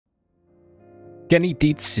Kenny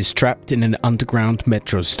Dietz is trapped in an underground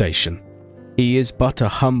metro station. He is but a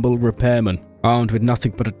humble repairman, armed with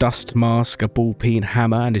nothing but a dust mask, a ball-peen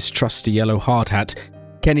hammer, and his trusty yellow hard hat.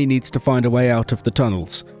 Kenny needs to find a way out of the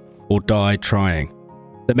tunnels, or die trying.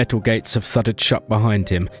 The metal gates have thudded shut behind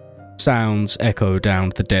him. Sounds echo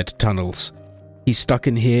down the dead tunnels. He's stuck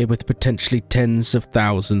in here with potentially tens of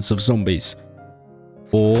thousands of zombies.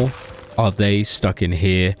 Or are they stuck in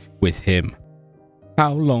here with him?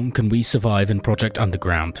 How long can we survive in Project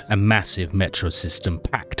Underground, a massive metro system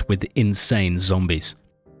packed with insane zombies?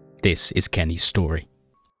 This is Kenny's story.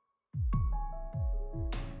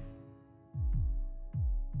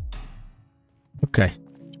 Okay,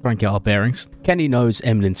 let's try and get our bearings. Kenny knows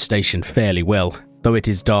Emlyn Station fairly well, though it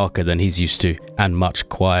is darker than he's used to and much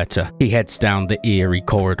quieter. He heads down the eerie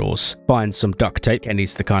corridors, finds some duct tape.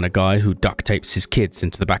 Kenny's the kind of guy who duct tapes his kids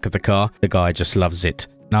into the back of the car. The guy just loves it.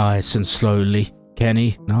 Nice and slowly,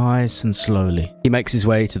 Kenny, nice and slowly. He makes his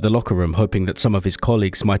way to the locker room, hoping that some of his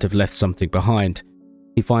colleagues might have left something behind.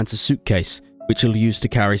 He finds a suitcase, which he'll use to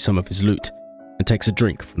carry some of his loot, and takes a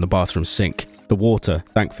drink from the bathroom sink. The water,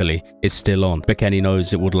 thankfully, is still on, but Kenny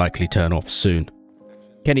knows it would likely turn off soon.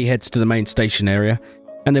 Kenny heads to the main station area,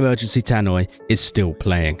 and the emergency tannoy is still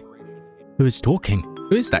playing. Who is talking?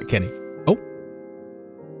 Who is that, Kenny? Oh.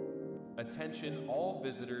 Attention all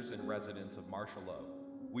visitors and residents of Marshalow.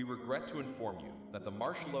 We regret to inform you that the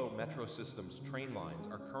Marshalow Metro System's train lines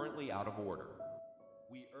are currently out of order.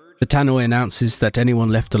 The tannoy announces that anyone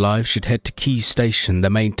left alive should head to Key Station, the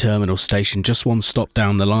main terminal station just one stop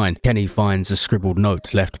down the line. Kenny finds a scribbled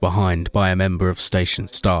note left behind by a member of station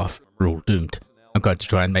staff. We're all doomed. I'm going to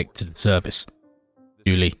try and make it to the service.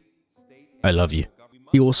 Julie, I love you.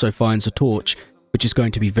 He also finds a torch, which is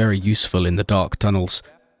going to be very useful in the dark tunnels,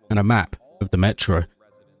 and a map of the metro.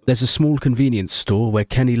 There's a small convenience store where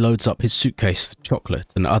Kenny loads up his suitcase with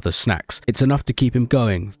chocolate and other snacks. It's enough to keep him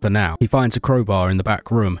going for now. He finds a crowbar in the back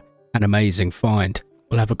room. An amazing find.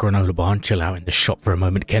 We'll have a granola bar and chill out in the shop for a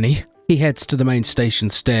moment, Kenny. He heads to the main station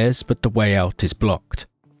stairs, but the way out is blocked.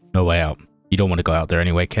 No way out. You don't want to go out there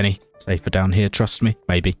anyway, Kenny. Safer down here, trust me.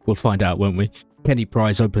 Maybe. We'll find out, won't we? Kenny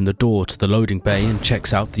pries open the door to the loading bay and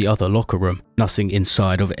checks out the other locker room. Nothing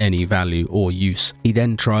inside of any value or use. He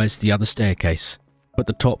then tries the other staircase, but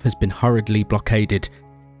the top has been hurriedly blockaded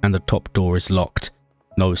and the top door is locked.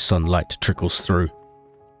 No sunlight trickles through.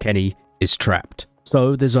 Kenny is trapped.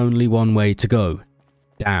 So there's only one way to go.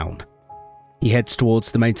 Down. He heads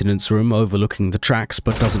towards the maintenance room overlooking the tracks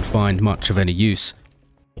but doesn't find much of any use.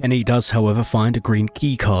 Kenny does, however, find a green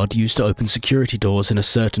key card used to open security doors in a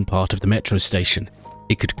certain part of the metro station.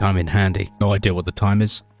 It could come in handy. No idea what the time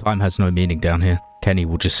is. Time has no meaning down here. Kenny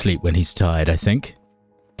will just sleep when he's tired, I think.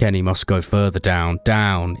 Kenny must go further down,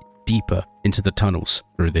 deeper into the tunnels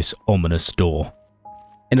through this ominous door.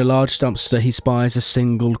 In a large dumpster, he spies a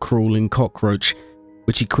single crawling cockroach,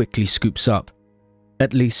 which he quickly scoops up.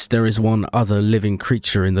 At least there is one other living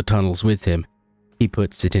creature in the tunnels with him. He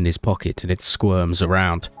puts it in his pocket and it squirms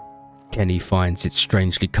around. Kenny finds it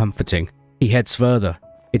strangely comforting. He heads further.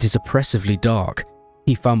 It is oppressively dark.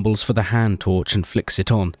 He fumbles for the hand torch and flicks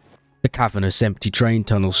it on. The cavernous empty train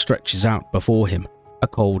tunnel stretches out before him. A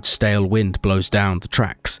cold, stale wind blows down the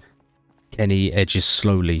tracks. Kenny edges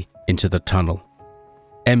slowly into the tunnel.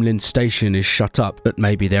 Emlyn Station is shut up, but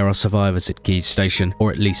maybe there are survivors at Key Station,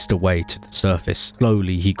 or at least a way to the surface.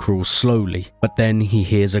 Slowly he crawls slowly, but then he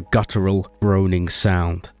hears a guttural, groaning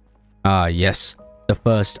sound. Ah yes, the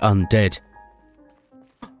first undead.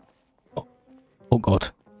 Oh God.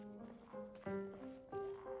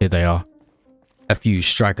 Here they are. A few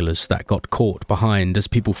stragglers that got caught behind as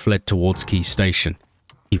people fled towards Key Station.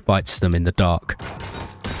 He fights them in the dark.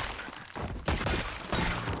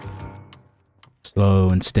 Slow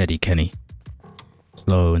and steady, Kenny.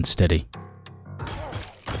 Slow and steady. Oh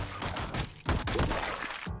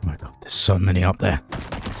my God, there's so many up there.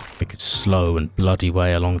 Make a slow and bloody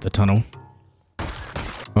way along the tunnel.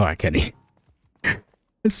 Alright, Kenny.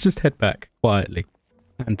 Let's just head back quietly.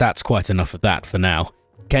 And that's quite enough of that for now.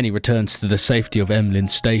 Kenny returns to the safety of Emlyn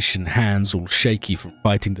Station, hands all shaky from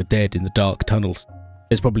fighting the dead in the dark tunnels.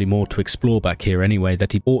 There's probably more to explore back here anyway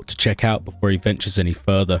that he ought to check out before he ventures any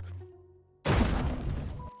further.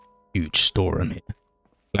 Huge storeroom here.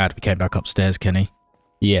 Glad we came back upstairs, Kenny.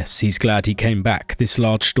 Yes, he's glad he came back. This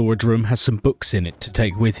large storage room has some books in it to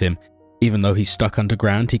take with him. Even though he's stuck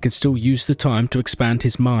underground, he can still use the time to expand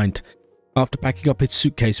his mind. After packing up his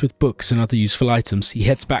suitcase with books and other useful items, he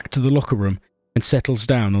heads back to the locker room and settles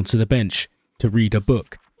down onto the bench to read a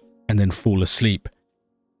book and then fall asleep.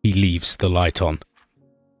 He leaves the light on.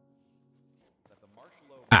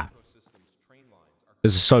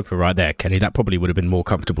 There's a sofa right there, Kenny. That probably would have been more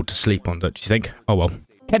comfortable to sleep on, don't you think? Oh well.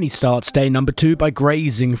 Kenny starts day number 2 by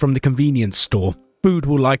grazing from the convenience store. Food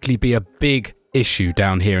will likely be a big issue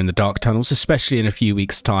down here in the dark tunnels, especially in a few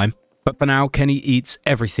weeks' time. But for now, Kenny eats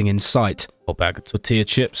everything in sight. A bag of tortilla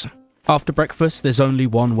chips. After breakfast, there's only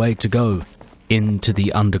one way to go. Into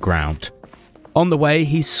the underground. On the way,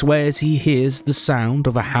 he swears he hears the sound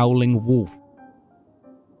of a howling wolf.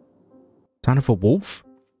 Sound of a wolf?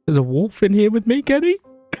 There's a wolf in here with me, Kenny?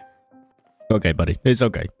 Okay, buddy. It's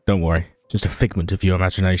okay. Don't worry. Just a figment of your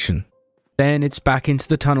imagination. Then it's back into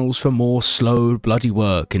the tunnels for more slow, bloody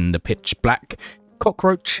work in the pitch black.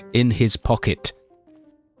 Cockroach in his pocket.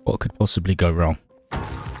 What could possibly go wrong?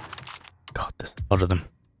 God, there's a lot of them.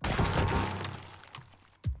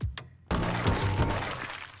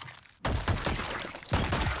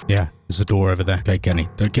 Yeah, there's a door over there. Okay, Kenny,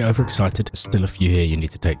 don't get overexcited. There's still a few here you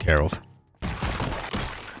need to take care of.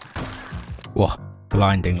 Whoa,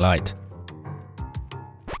 blinding light.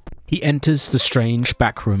 He enters the strange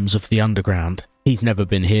back rooms of the underground. He's never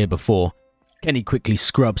been here before. Kenny quickly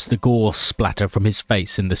scrubs the gore splatter from his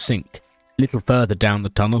face in the sink. A little further down the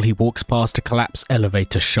tunnel, he walks past a collapsed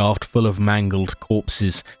elevator shaft full of mangled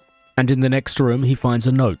corpses. And in the next room, he finds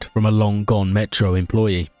a note from a long-gone Metro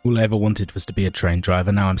employee. All I ever wanted was to be a train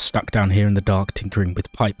driver. Now I'm stuck down here in the dark tinkering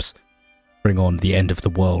with pipes. Bring on the end of the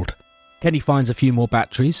world. Kenny finds a few more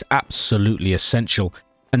batteries, absolutely essential,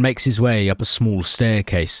 and makes his way up a small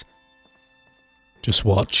staircase. Just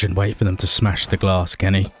watch and wait for them to smash the glass,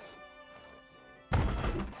 Kenny.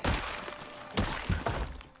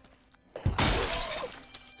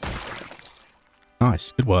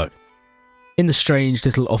 Nice, good work. In the strange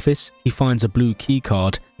little office, he finds a blue key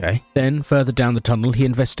card. Okay. Then, further down the tunnel, he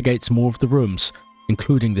investigates more of the rooms,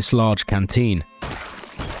 including this large canteen.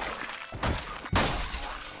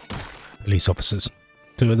 Police officers.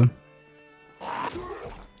 2 of them.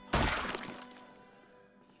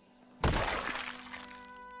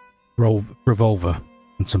 Revolver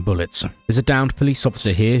and some bullets. There's a downed police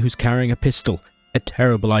officer here who's carrying a pistol. A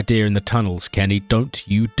terrible idea in the tunnels, Kenny. Don't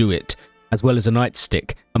you do it. As well as a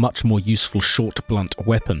nightstick, a much more useful short, blunt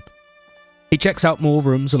weapon. He checks out more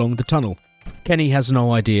rooms along the tunnel. Kenny has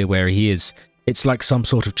no idea where he is. It's like some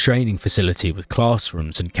sort of training facility with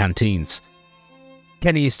classrooms and canteens.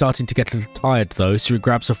 Kenny is starting to get a little tired though, so he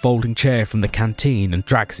grabs a folding chair from the canteen and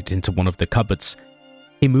drags it into one of the cupboards.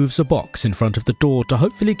 He moves a box in front of the door to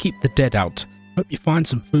hopefully keep the dead out. Hope you find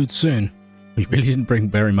some food soon. We really didn't bring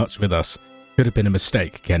very much with us. Could have been a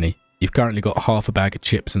mistake, Kenny. You've currently got half a bag of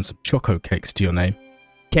chips and some choco cakes to your name.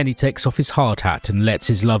 Kenny takes off his hard hat and lets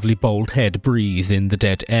his lovely bald head breathe in the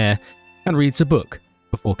dead air and reads a book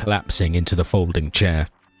before collapsing into the folding chair.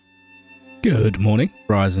 Good morning,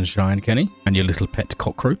 rise and shine, Kenny, and your little pet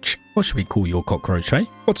cockroach. What should we call your cockroach, eh?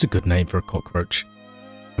 What's a good name for a cockroach?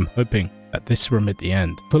 I'm hoping that this room at the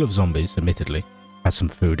end, full of zombies, admittedly, has some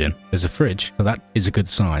food in. There's a fridge, so that is a good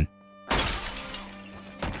sign.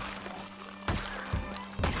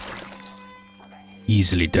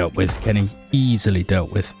 Easily dealt with, Kenny. Easily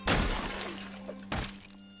dealt with.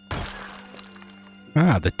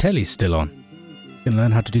 Ah, the telly's still on. You can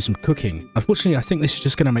learn how to do some cooking. Unfortunately, I think this is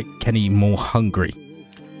just going to make Kenny more hungry.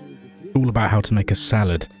 It's all about how to make a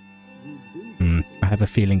salad. I have a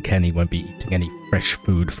feeling Kenny won't be eating any fresh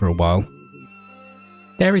food for a while.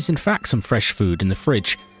 There is in fact some fresh food in the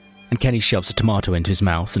fridge, and Kenny shoves a tomato into his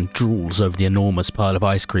mouth and drools over the enormous pile of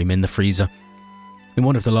ice cream in the freezer. In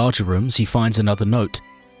one of the larger rooms, he finds another note.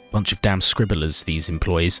 Bunch of damn scribblers, these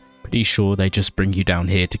employees. Pretty sure they just bring you down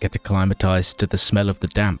here to get acclimatized to the smell of the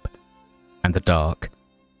damp, and the dark,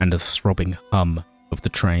 and the throbbing hum of the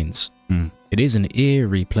trains. It is an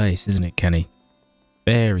eerie place, isn't it, Kenny?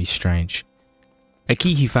 Very strange. A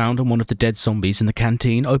key he found on one of the dead zombies in the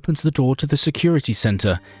canteen opens the door to the security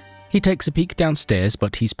center. He takes a peek downstairs,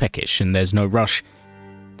 but he's peckish and there's no rush.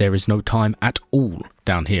 There is no time at all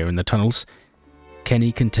down here in the tunnels.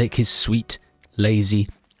 Kenny can take his sweet, lazy,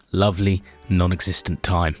 lovely, non-existent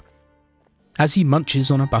time. As he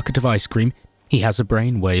munches on a bucket of ice cream, he has a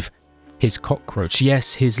brainwave. His cockroach,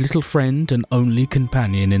 yes, his little friend and only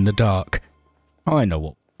companion in the dark. I know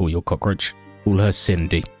what to call your cockroach. Call her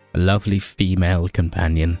Cindy, a lovely female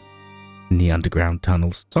companion in the underground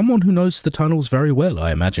tunnels. Someone who knows the tunnels very well,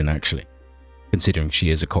 I imagine, actually, considering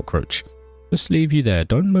she is a cockroach. Just leave you there,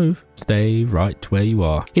 don't move. Stay right where you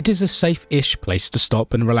are. It is a safe-ish place to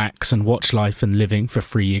stop and relax and watch life and living for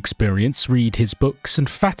free experience, read his books and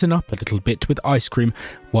fatten up a little bit with ice cream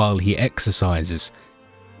while he exercises.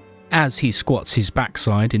 As he squats his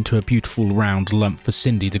backside into a beautiful round lump for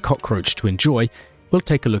Cindy the cockroach to enjoy, we'll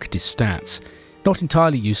take a look at his stats. Not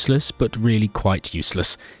entirely useless, but really quite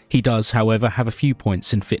useless. He does, however, have a few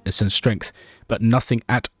points in fitness and strength, but nothing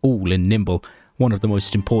at all in nimble, one of the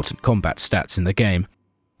most important combat stats in the game.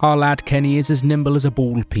 Our lad Kenny is as nimble as a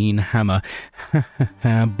ball-peen hammer.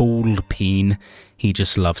 Ball-peen. He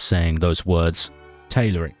just loves saying those words.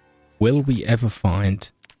 Tailoring. Will we ever find...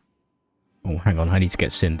 Oh, hang on, I need to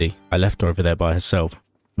get Cindy. I left her over there by herself.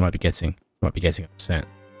 Might be getting upset.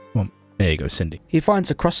 Come on, there you go, Cindy. He finds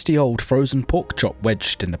a crusty old frozen pork chop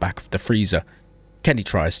wedged in the back of the freezer. Kenny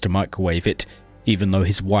tries to microwave it, even though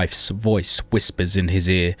his wife's voice whispers in his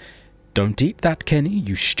ear, "Don't eat that, Kenny,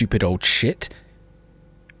 you stupid old shit."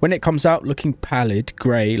 When it comes out looking pallid,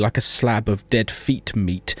 grey, like a slab of dead feet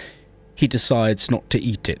meat, he decides not to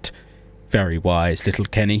eat it. Very wise, little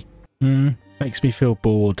Kenny. Makes me feel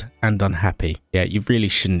bored and unhappy. Yeah, you really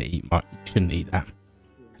shouldn't eat that.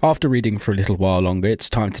 After reading for a little while longer, it's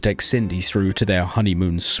time to take Cindy through to their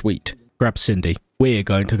honeymoon suite. Grab Cindy. We're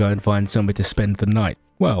going to go and find somewhere to spend the night.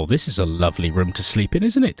 Well, this is a lovely room to sleep in,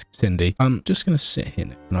 isn't it, Cindy? I'm just going to sit here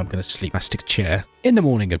and I'm going to sleep in a plastic chair. In the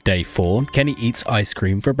morning of day 4, Kenny eats ice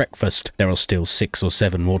cream for breakfast. There are still 6 or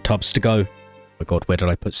 7 more tubs to go. Oh my god, where did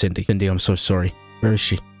I put Cindy? Cindy, I'm so sorry. Where is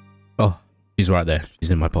she? Oh, she's right there.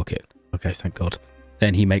 She's in my pocket. Okay, thank god.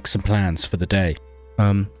 Then he makes some plans for the day.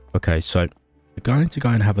 Okay, so we're going to go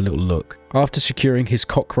and have a little look. After securing his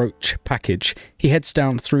cockroach package, he heads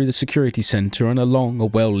down through the security centre and along a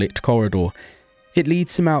well-lit corridor. It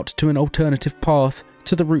leads him out to an alternative path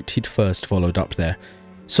to the route he'd first followed up there.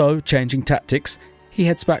 So, changing tactics, he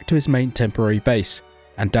heads back to his main temporary base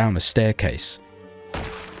and down a staircase.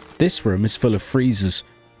 This room is full of freezers,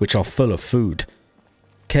 which are full of food.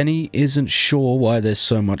 Kenny isn't sure why there's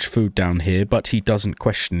so much food down here, but he doesn't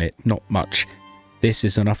question it, not much. This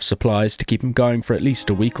is enough supplies to keep him going for at least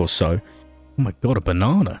a week or so. Oh my god, a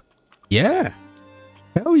banana. Yeah.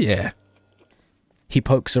 Hell yeah. He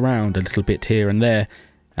pokes around a little bit here and there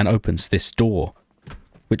and opens this door,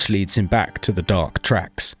 which leads him back to the dark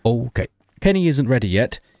tracks. Okay. Kenny isn't ready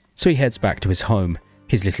yet, so he heads back to his home,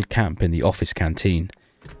 his little camp in the office canteen.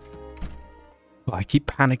 I keep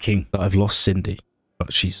panicking that I've lost Cindy,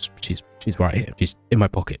 but she's right here. She's in my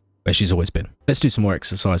pocket, where she's always been. Let's do some more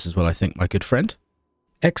exercise as well, I think, my good friend.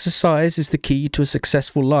 Exercise is the key to a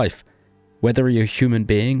successful life. Whether you're a human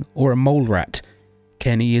being or a mole rat,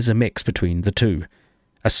 Kenny is a mix between the two.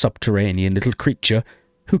 A subterranean little creature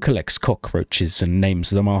who collects cockroaches and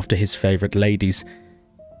names them after his favourite ladies.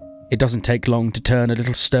 It doesn't take long to turn a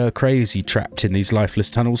little stir-crazy trapped in these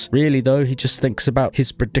lifeless tunnels. Really though, he just thinks about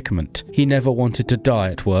his predicament. He never wanted to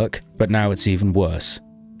die at work, but now it's even worse.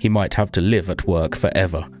 He might have to live at work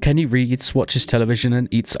forever. Kenny reads, watches television and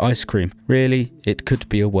eats ice cream. Really, it could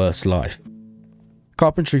be a worse life.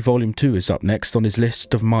 Carpentry Volume 2 is up next on his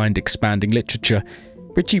list of mind-expanding literature,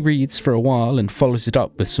 which he reads for a while and follows it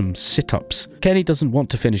up with some sit-ups. Kenny doesn't want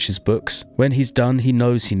to finish his books. When he's done, he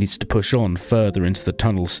knows he needs to push on further into the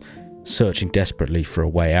tunnels, searching desperately for a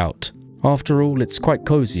way out. After all, it's quite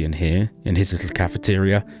cozy in here, in his little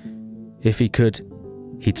cafeteria. If he could,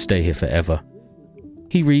 he'd stay here forever.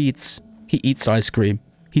 He reads, he eats ice cream,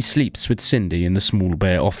 he sleeps with Cindy in the small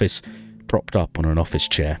bare office, propped up on an office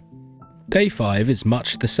chair. Day 5 is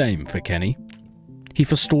much the same for Kenny. He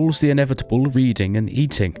forestalls the inevitable reading and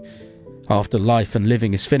eating. After Life and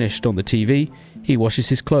Living is finished on the TV, he washes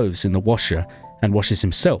his clothes in the washer and washes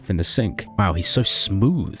himself in the sink. Wow, he's so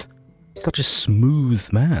smooth. Such a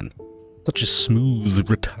smooth man. Such a smooth,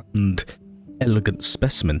 rotund, elegant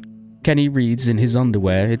specimen. Kenny reads in his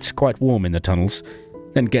underwear. It's quite warm in the tunnels,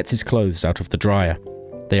 then gets his clothes out of the dryer.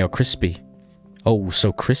 They are crispy. Oh,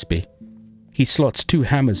 so crispy. He slots 2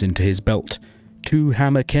 hammers into his belt. 2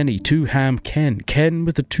 hammer Kenny, 2 ham Ken. Ken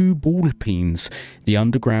with the 2 ball peens. The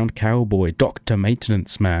underground cowboy, Dr.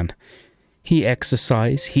 Maintenance Man. He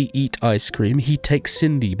exercise, he eat ice cream, he takes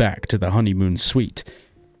Cindy back to the honeymoon suite.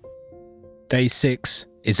 Day 6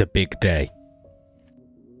 is a big day.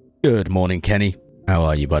 Good morning, Kenny. How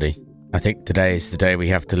are you, buddy? I think today is the day we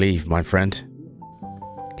have to leave, my friend.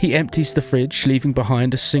 He empties the fridge, leaving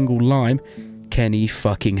behind a single lime. Kenny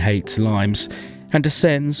fucking hates limes. And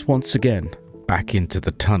descends once again, back into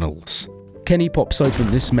the tunnels. Kenny pops open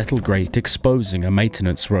this metal grate, exposing a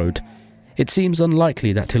maintenance road. It seems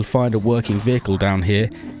unlikely that he'll find a working vehicle down here.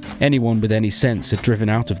 Anyone with any sense had driven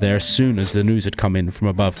out of there as soon as the news had come in from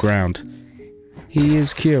above ground. He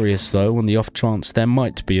is curious though on the off chance there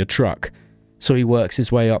might be a truck, so he works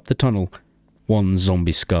his way up the tunnel, one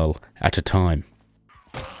zombie skull at a time.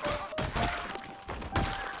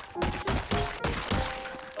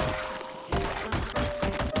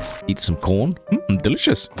 Eat some corn?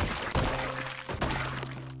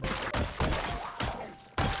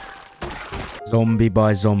 Zombie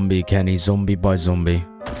by zombie, Kenny. Zombie by zombie.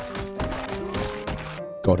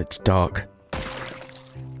 God, it's dark.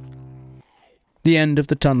 The end of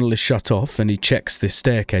the tunnel is shut off and he checks this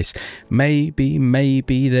staircase.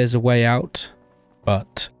 Maybe there's a way out.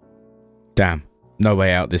 But... damn. No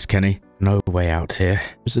way out this, Kenny. No way out here.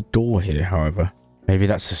 There's a door here, however. Maybe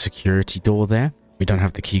that's a security door there? We don't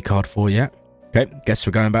have the keycard for yet. Okay, guess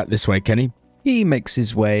we're going back this way, Kenny. He makes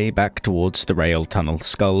his way back towards the rail tunnel.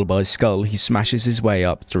 Skull by skull, he smashes his way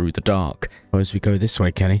up through the dark. Suppose we go this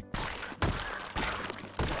way, Kenny.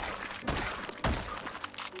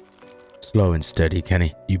 Slow and steady,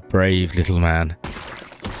 Kenny. You brave little man.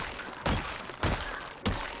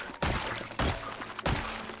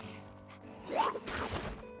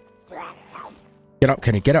 Get up,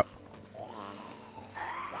 Kenny, get up.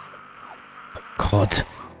 God.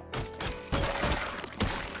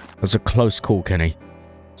 That was a close call, Kenny.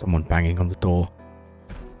 Someone banging on the door.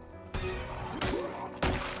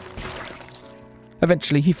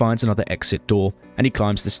 Eventually, he finds another exit door, and he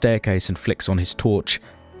climbs the staircase and flicks on his torch.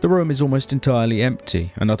 The room is almost entirely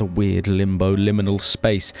empty, another weird liminal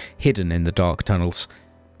space hidden in the dark tunnels.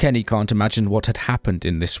 Kenny can't imagine what had happened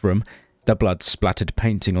in this room. The blood-splattered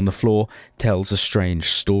painting on the floor tells a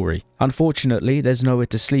strange story. Unfortunately, there's nowhere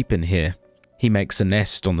to sleep in here. He makes a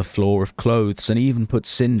nest on the floor of clothes and even puts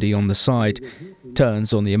Cindy on the side.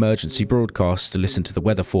 Turns on the emergency broadcast to listen to the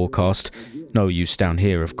weather forecast. No use down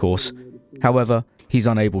here, of course. However, he's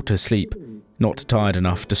unable to sleep, not tired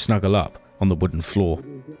enough to snuggle up on the wooden floor.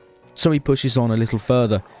 So he pushes on a little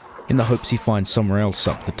further, in the hopes he finds somewhere else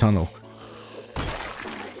up the tunnel.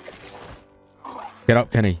 Get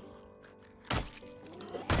up, Kenny.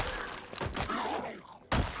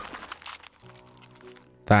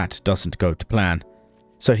 That doesn't go to plan,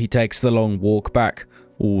 so he takes the long walk back,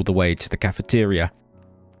 all the way to the cafeteria.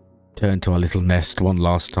 Turn to our little nest one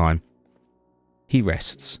last time. He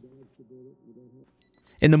rests.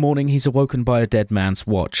 In the morning, he's awoken by a dead man's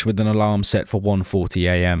watch with an alarm set for 1:40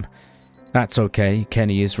 AM. That's okay,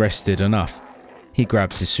 Kenny is rested enough. He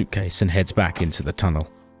grabs his suitcase and heads back into the tunnel.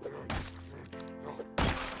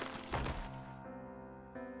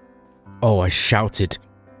 Oh, I shouted.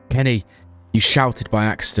 Kenny, you shouted by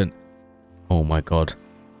accident. Oh my god.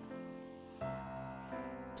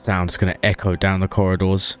 Sound's gonna echo down the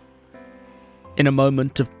corridors. In a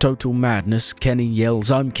moment of total madness, Kenny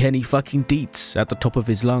yells, "I'm Kenny fucking Dietz," at the top of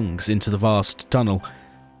his lungs into the vast tunnel.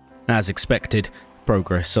 As expected,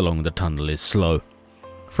 progress along the tunnel is slow.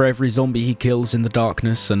 For every zombie he kills in the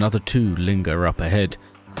darkness, another 2 linger up ahead.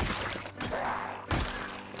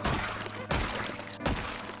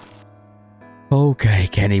 Okay,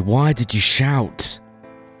 Kenny, why did you shout?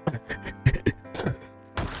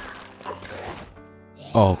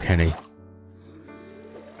 Oh, Kenny.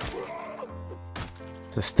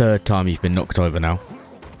 It's the 3rd time you've been knocked over now.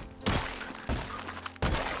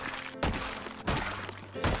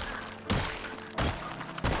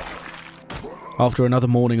 After another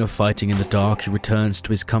morning of fighting in the dark, he returns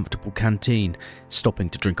to his comfortable canteen, stopping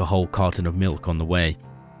to drink a whole carton of milk on the way.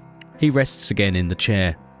 He rests again in the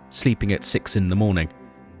chair, sleeping at 6 in the morning.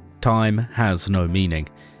 Time has no meaning.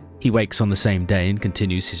 He wakes on the same day and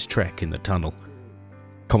continues his trek in the tunnel.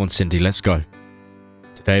 Come on, Cindy, let's go.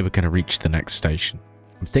 Today we're going to reach the next station.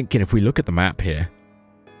 I'm thinking if we look at the map here,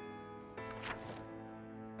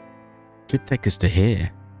 it should take us to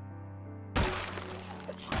here.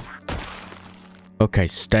 Okay,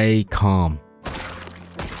 stay calm.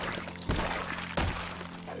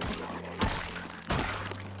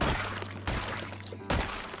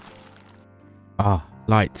 Ah,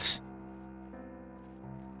 lights.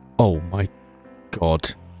 Oh my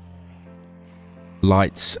god.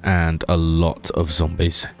 Lights and a lot of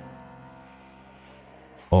zombies.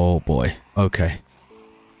 Oh boy, okay.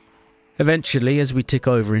 Eventually, as we tick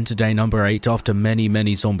over into day number 8 after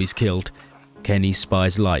many zombies killed, Kenny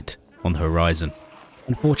spies light on the horizon.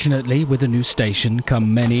 Unfortunately, with a new station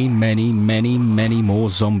come many more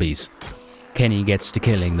zombies. Kenny gets to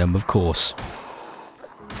killing them, of course.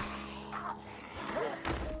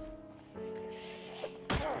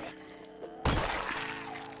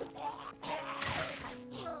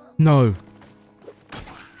 No.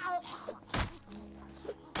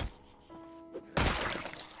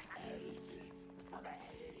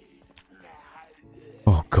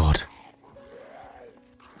 Oh god.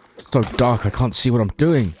 It's so dark, I can't see what I'm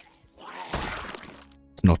doing.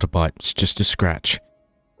 It's not a bite, it's just a scratch.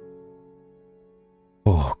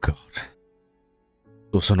 Oh god.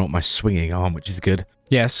 Also not my swinging arm, which is good.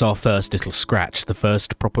 Yes, our first little scratch, the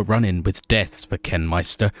first proper run-in with deaths for Ken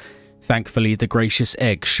Meister. Thankfully, the gracious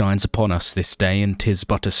egg shines upon us this day, and 'tis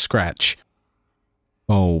but a scratch.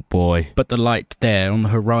 Oh boy. But the light there on the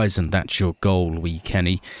horizon, that's your goal, wee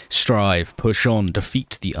Kenny. Strive, push on,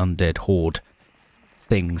 defeat the undead horde.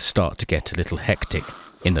 Things start to get a little hectic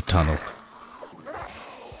in the tunnel.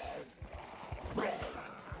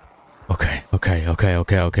 Okay.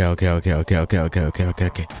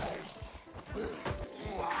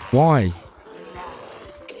 Why?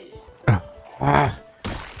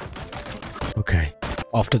 Okay.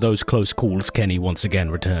 After those close calls, Kenny once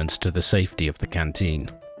again returns to the safety of the canteen.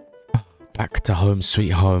 Back to home, sweet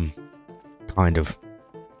home. Kind of.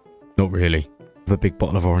 Not really. Have a big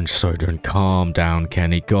bottle of orange soda and calm down,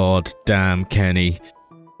 Kenny. God damn, Kenny.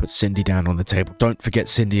 Put Cindy down on the table. Don't forget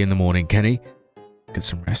Cindy in the morning, Kenny. Get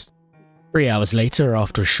some rest. 3 hours later,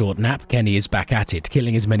 after a short nap, Kenny is back at it,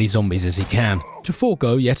 killing as many zombies as he can. To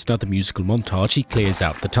forego yet another musical montage, he clears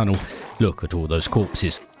out the tunnel. Look at all those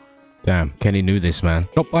corpses. Damn, Kenny knew this man.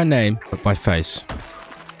 Not by name, but by face.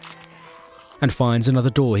 And finds another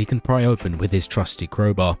door he can pry open with his trusty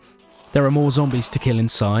crowbar. There are more zombies to kill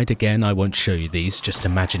inside. Again, I won't show you these, just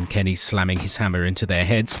imagine Kenny slamming his hammer into their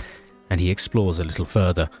heads, and he explores a little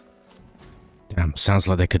further. Damn, sounds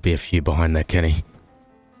like there could be a few behind there, Kenny.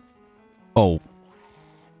 Oh.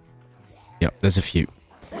 Yep, there's a few.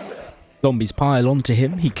 Zombies pile onto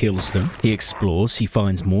him, he kills them. He explores, he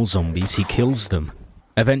finds more zombies, he kills them.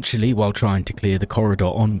 Eventually, while trying to clear the corridor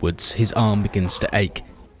onwards, his arm begins to ache,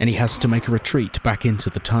 and he has to make a retreat back into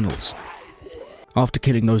the tunnels. After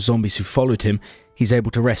killing those zombies who followed him, he's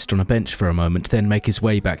able to rest on a bench for a moment, then make his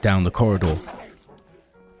way back down the corridor.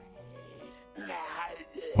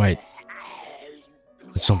 Wait.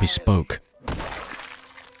 The zombie spoke.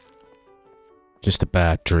 Just a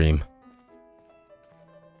bad dream.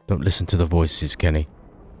 Don't listen to the voices, Kenny.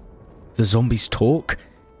 The zombies talk?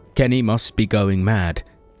 Kenny must be going mad.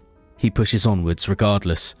 He pushes onwards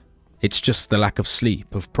regardless. It's just the lack of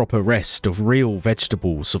sleep, of proper rest, of real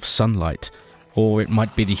vegetables, of sunlight. Or it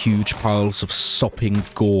might be the huge piles of sopping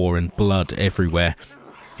gore and blood everywhere.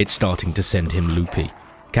 It's starting to send him loopy.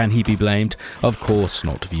 Can he be blamed? Of course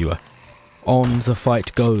not, viewer. On the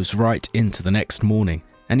fight goes right into the next morning.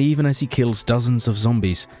 And even as he kills dozens of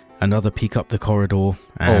zombies, another peek up the corridor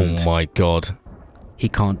and... Oh my god. He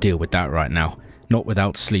can't deal with that right now. Not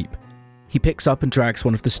without sleep. He picks up and drags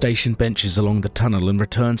one of the station benches along the tunnel and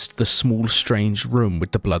returns to the small, strange room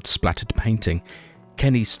with the blood-splattered painting.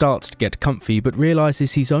 Kenny starts to get comfy, but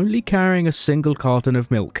realises he's only carrying a single carton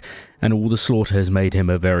of milk, and all the slaughter has made him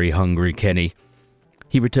a very hungry Kenny.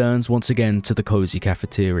 He returns once again to the cosy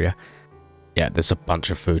cafeteria. Yeah, there's a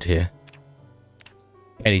bunch of food here.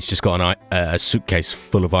 And he's just got a suitcase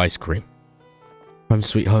full of ice cream. Home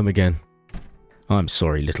sweet home again. I'm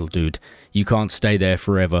sorry, little dude. You can't stay there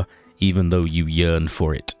forever, even though you yearn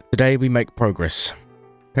for it. Today we make progress.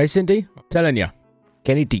 Okay, Cindy? I'm telling ya.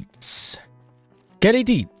 Kenny Dietz. Kenny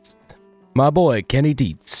Dietz. My boy, Kenny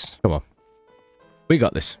Dietz. Come on. We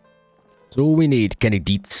got this. That's all we need, Kenny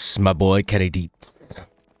Dietz. My boy, Kenny Dietz.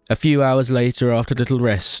 A few hours later, after a little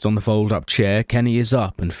rest on the fold-up chair, Kenny is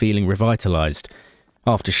up and feeling revitalized.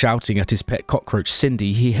 After shouting at his pet cockroach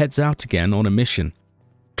Cindy, he heads out again on a mission.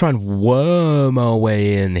 Try and worm our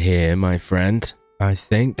way in here, my friend, I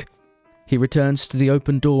think. He returns to the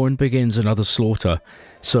open door and begins another slaughter.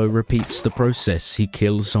 So repeats the process. He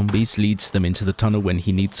kills zombies, leads them into the tunnel when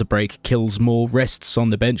he needs a break, kills more, rests on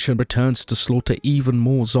the bench and returns to slaughter even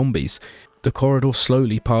more zombies. The corridor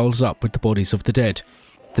slowly piles up with the bodies of the dead.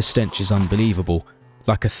 The stench is unbelievable,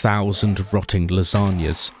 like 1,000 rotting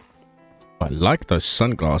lasagnas. I like those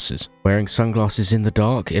sunglasses. Wearing sunglasses in the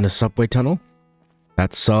dark in a subway tunnel?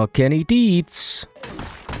 That's our Kenny Dietz.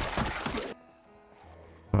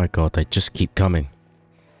 My god, they just keep coming.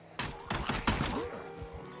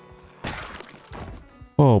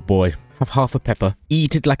 Oh boy, have half a pepper.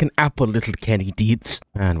 Eat it like an apple, little Kenny Dietz.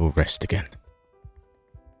 And we'll rest again.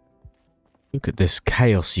 Look at this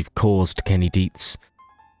chaos you've caused, Kenny Dietz.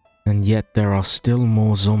 And yet there are still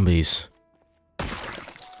more zombies.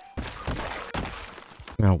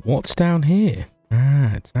 Now, what's down here?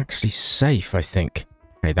 Ah, it's actually safe, I think.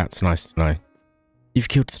 Hey, that's nice to know. You've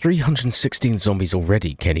killed 316 zombies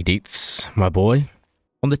already, Kenny Dietz, my boy.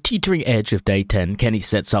 On the teetering edge of day 10, Kenny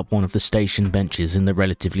sets up one of the station benches in the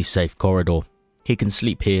relatively safe corridor. He can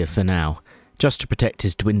sleep here for now. Just to protect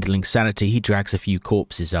his dwindling sanity, he drags a few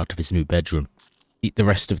corpses out of his new bedroom. Eat the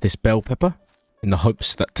rest of this bell pepper, in the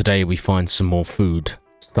hopes that today we find some more food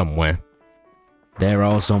somewhere. There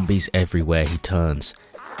are zombies everywhere he turns.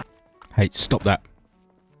 Hey, stop that.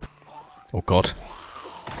 Oh god.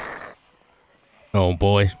 Oh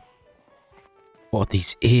boy. What are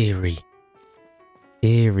these eerie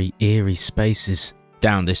spaces?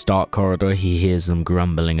 Down this dark corridor he hears them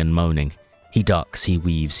grumbling and moaning. He ducks, he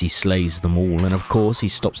weaves, he slays them all, and of course he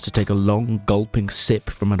stops to take a long, gulping sip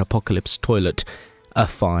from an apocalypse toilet. A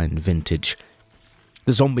fine vintage.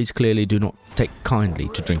 The zombies clearly do not take kindly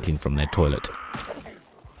to drinking from their toilet.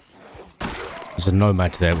 There's a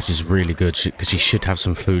nomad there, which is really good, because he should have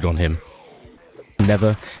some food on him.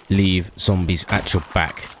 Never leave zombies at your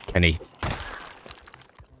back, Kenny.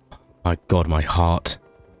 My God, my heart.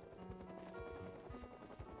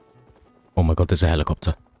 Oh my God, there's a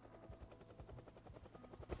helicopter.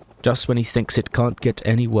 Just when he thinks it can't get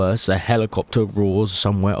any worse, a helicopter roars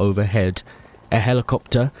somewhere overhead. A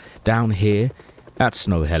helicopter? Down here? That's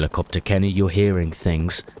no helicopter, Kenny. You're hearing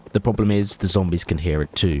things. The problem is, the zombies can hear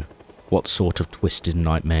it too. What sort of twisted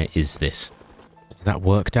nightmare is this? Does that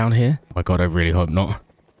work down here? Oh my God, I really hope not.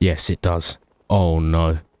 Yes, it does. Oh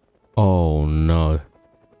no. Oh no.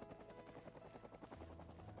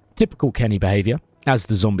 Typical Kenny behaviour. As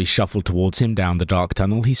the zombies shuffle towards him down the dark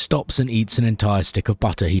tunnel, he stops and eats an entire stick of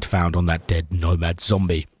butter he'd found on that dead nomad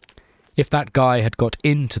zombie. If that guy had got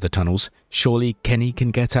into the tunnels, surely Kenny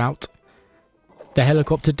can get out? The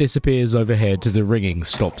helicopter disappears overhead, the ringing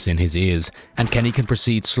stops in his ears, and Kenny can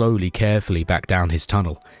proceed slowly, carefully back down his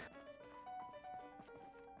tunnel.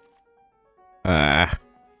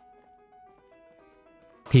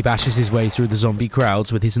 He bashes his way through the zombie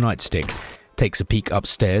crowds with his nightstick, takes a peek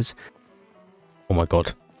upstairs. Oh my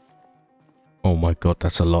God. Oh my God,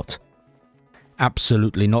 that's a lot.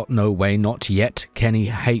 Absolutely not, no way, not yet. Kenny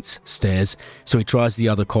hates stairs, so he tries the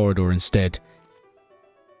other corridor instead.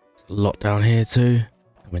 There's a lot down here too.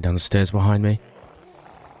 Coming down the stairs behind me.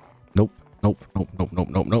 Nope, nope, nope, nope, nope,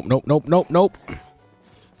 nope, nope, nope, nope, nope, nope.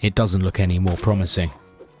 It doesn't look any more promising.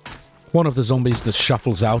 One of the zombies that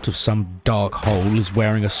shuffles out of some dark hole is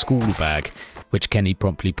wearing a school bag, which Kenny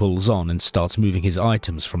promptly pulls on and starts moving his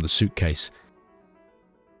items from the suitcase.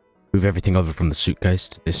 Move everything over from the suitcase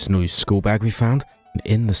to this new school bag we found, and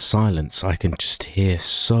in the silence I can just hear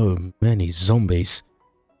so many zombies.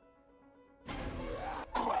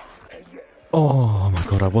 Oh my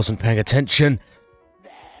God, I wasn't paying attention.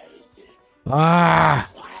 Ah!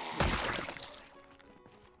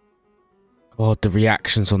 God, the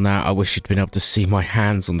reactions on that, I wish you'd been able to see my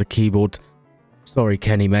hands on the keyboard. Sorry,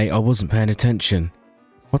 Kenny, mate, I wasn't paying attention.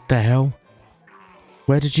 What the hell?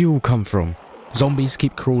 Where did you all come from? Zombies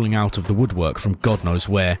keep crawling out of the woodwork from God knows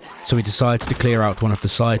where, so he decides to clear out one of the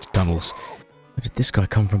side tunnels. Where did this guy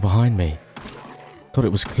come from behind me? Thought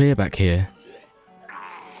it was clear back here.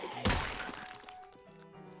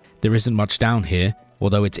 There isn't much down here,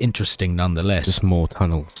 although it's interesting nonetheless. Just more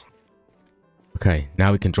tunnels. Okay,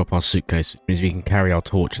 now we can drop our suitcase, which means we can carry our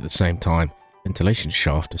torch at the same time. Ventilation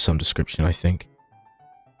shaft of some description, I think.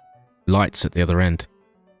 Lights at the other end.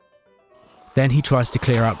 Then he tries to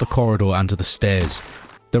clear out the corridor under the stairs.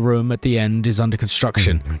 The room at the end is under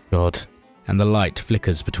construction. Oh my God. And the light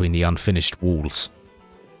flickers between the unfinished walls.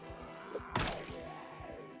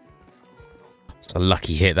 It's a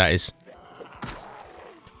lucky hit, that is.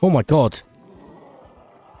 Oh my God.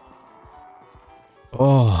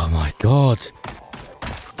 Oh my God.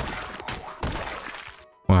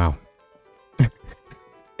 Wow.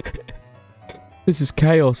 This is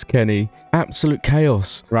chaos, Kenny. Absolute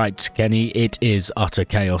chaos. Right, Kenny, it is utter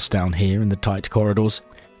chaos down here in the tight corridors.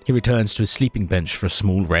 He returns to his sleeping bench for a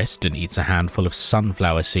small rest and eats a handful of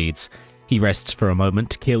sunflower seeds. He rests for a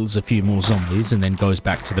moment, kills a few more zombies, and then goes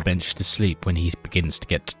back to the bench to sleep when he begins to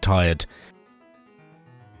get tired.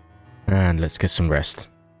 And let's get some rest.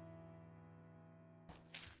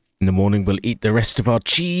 In the morning, we'll eat the rest of our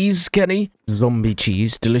cheese, Kenny. Zombie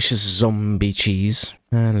cheese, delicious zombie cheese.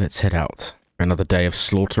 And let's head out. Another day of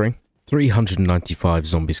slaughtering. 395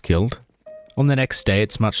 zombies killed. On the next day,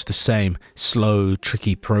 it's much the same. Slow,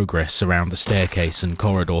 tricky progress around the staircase and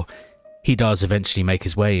corridor. He does eventually make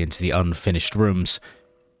his way into the unfinished rooms.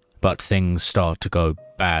 But things start to go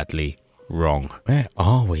badly wrong. Where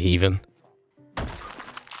are we even? Oh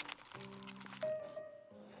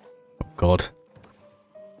God.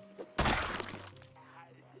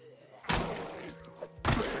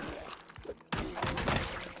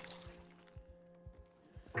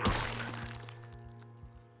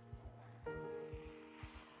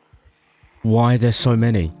 Why are there so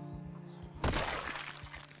many?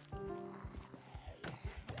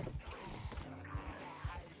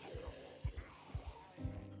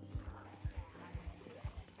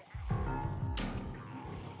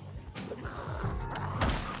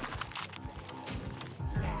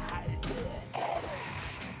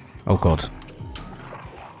 Oh God.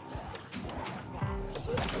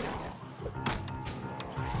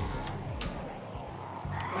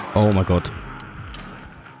 Oh my God.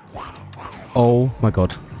 Oh my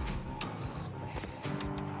God.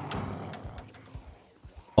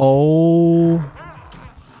 Oh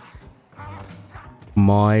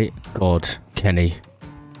my god, Kenny.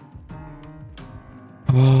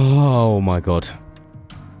 Oh my god.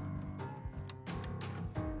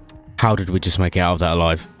 How did we just make it out of that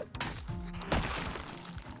alive?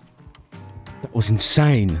 That was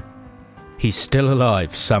insane. He's still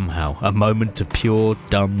alive somehow. A moment of pure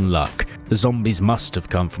dumb luck. The zombies must have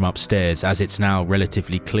come from upstairs, as it's now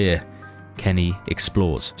relatively clear. Kenny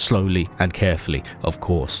explores, slowly and carefully, of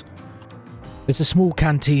course. There's a small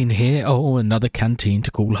canteen here. Oh, another canteen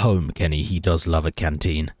to call home. Kenny, he does love a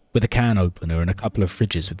canteen. With a can opener and a couple of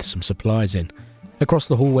fridges with some supplies in. Across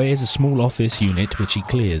the hallway is a small office unit which he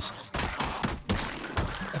clears.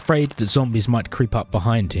 Afraid that zombies might creep up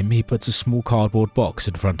behind him, he puts a small cardboard box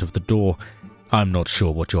in front of the door. I'm not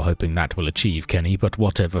sure what you're hoping that will achieve, Kenny, but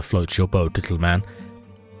whatever floats your boat, little man.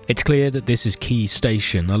 It's clear that this is Key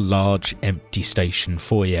Station, a large, empty station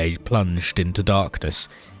foyer plunged into darkness.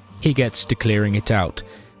 He gets to clearing it out,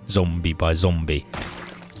 zombie by zombie.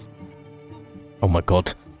 Oh my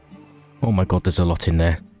god. Oh my god, there's a lot in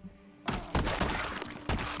there.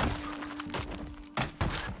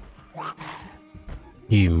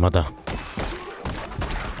 You mother.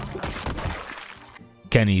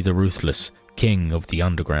 Kenny the Ruthless, king of the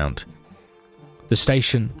underground. The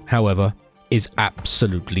station, however, is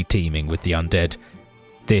absolutely teeming with the undead.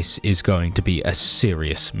 This is going to be a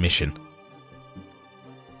serious mission.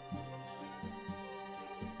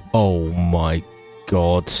 Oh my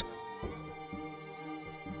god.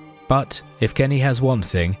 But if Kenny has one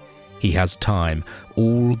thing, he has time.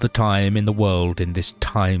 All the time in the world in this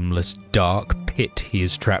timeless, dark pit he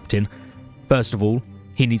is trapped in. First of all,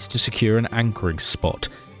 he needs to secure an anchoring spot,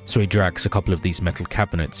 so he drags a couple of these metal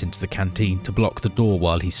cabinets into the canteen to block the door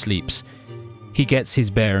while he sleeps. He gets his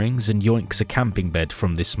bearings and yoinks a camping bed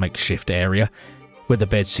from this makeshift area. With the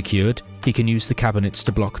bed secured, he can use the cabinets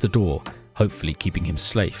to block the door, hopefully keeping him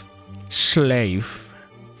safe. Slave.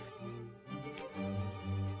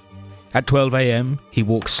 At 12 AM, he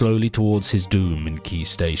walks slowly towards his doom in Key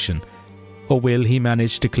Station. Or will he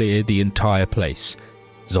manage to clear the entire place,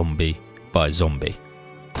 zombie by zombie?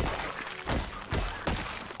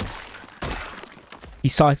 He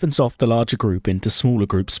siphons off the larger group into smaller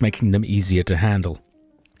groups, making them easier to handle.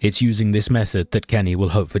 It's using this method that Kenny will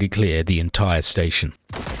hopefully clear the entire station.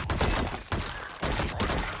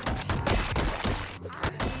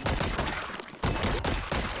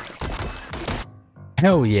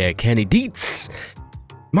 Hell yeah, Kenny Dietz!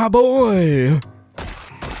 My boy!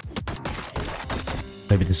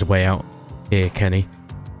 Maybe there's a way out. Here, Kenny.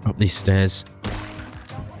 Up these stairs.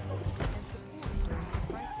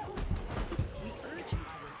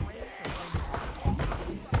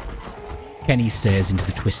 Kenny stares into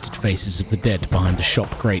the twisted faces of the dead behind the shop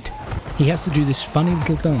grate. He has to do this funny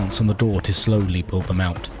little dance on the door to slowly pull them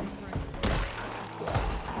out.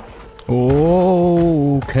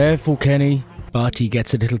 Oh, careful, Kenny. But he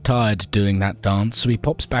gets a little tired doing that dance, so he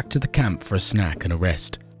pops back to the camp for a snack and a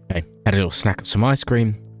rest. Okay, had a little snack of some ice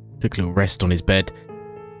cream, took a little rest on his bed.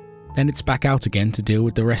 Then it's back out again to deal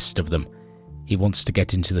with the rest of them. He wants to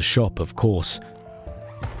get into the shop, of course.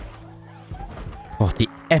 Oh, the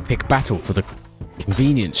epic battle for the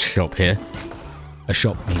convenience shop here. A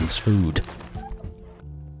shop means food.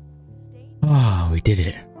 Ah, we did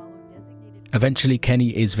it. Eventually,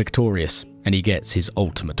 Kenny is victorious, and he gets his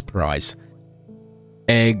ultimate prize.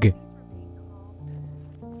 Egg.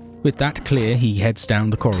 With that clear, he heads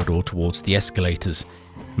down the corridor towards the escalators.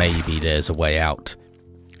 Maybe there's a way out.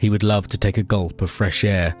 He would love to take a gulp of fresh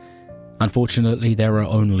air. Unfortunately, there are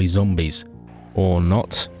only zombies. Or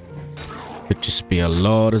not. Could just be a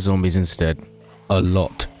lot of zombies instead. A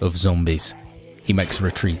lot of zombies. He makes a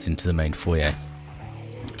retreat into the main foyer.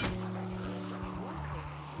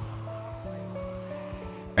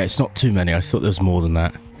 It's not too many, I thought there was more than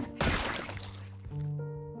that.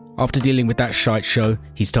 After dealing with that shite show,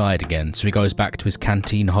 he's tired again, so he goes back to his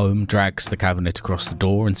canteen home, drags the cabinet across the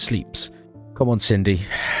door and sleeps. Come on, Cindy.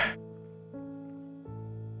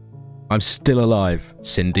 I'm still alive,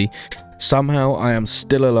 Cindy. Somehow I am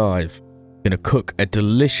still alive. Gonna cook a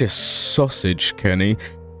delicious sausage, Kenny.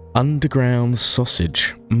 Underground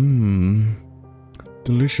sausage.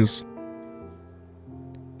 Delicious.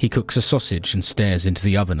 He cooks a sausage and stares into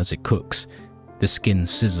the oven as it cooks. The skin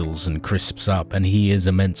sizzles and crisps up, and he is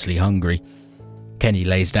immensely hungry. Kenny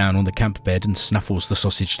lays down on the camp bed and snuffles the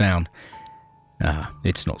sausage down. Ah,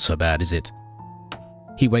 it's not so bad, is it?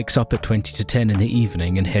 He wakes up at 20 to 10 in the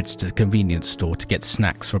evening and heads to the convenience store to get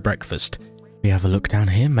snacks for breakfast. We have a look down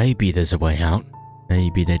here. Maybe there's a way out.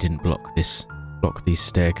 Maybe they didn't block these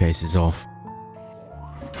staircases off.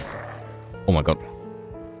 Oh my god.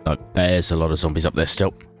 No, there's a lot of zombies up there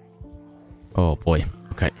still. Oh boy.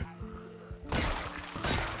 Okay.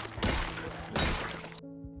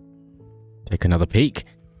 Take another peek.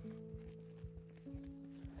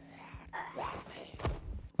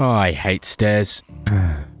 Oh, I hate stairs.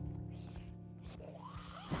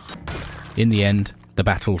 In the end, the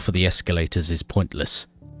battle for the escalators is pointless.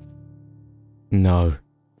 No.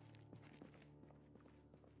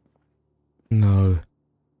 No.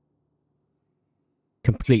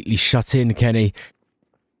 Completely shut in, Kenny.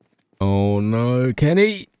 Oh no,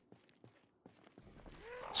 Kenny!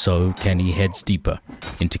 So Kenny heads deeper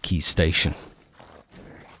into Key Station.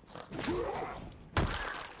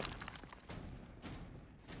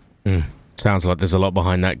 Sounds like there's a lot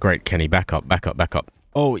behind that grate, Kenny. Back up, back up, back up.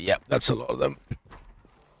 Oh, yeah, that's a lot of them.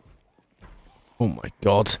 Oh my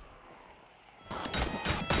god.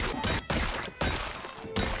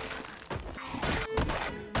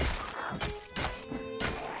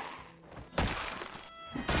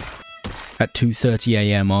 At 2:30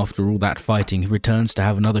 AM, after all that fighting, he returns to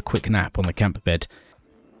have another quick nap on the camp bed.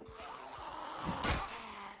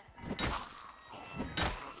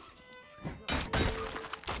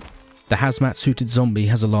 The hazmat-suited zombie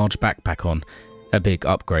has a large backpack on, a big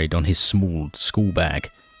upgrade on his small school bag.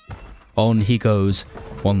 On he goes,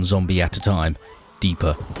 one zombie at a time,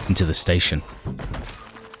 deeper into the station.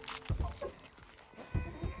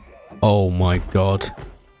 Oh my god.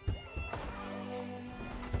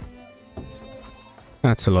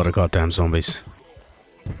 That's a lot of goddamn zombies.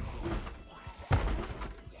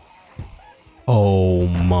 Oh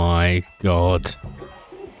my god.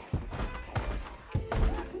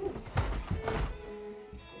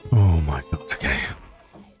 Oh my god, okay.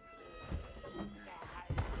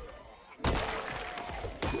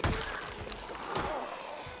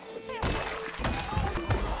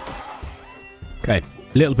 Okay,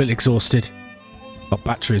 a little bit exhausted. Our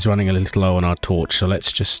battery's running a little low on our torch, so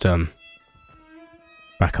let's just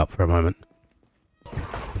back up for a moment.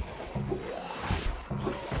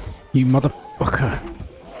 You motherfucker.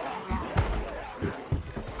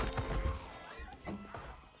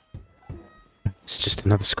 It's just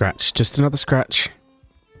another scratch. Just another scratch.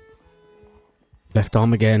 Left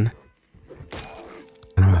arm again.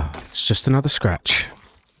 It's just another scratch.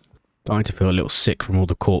 Starting to feel a little sick from all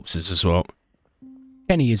the corpses as well.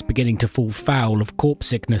 Kenny is beginning to fall foul of corpse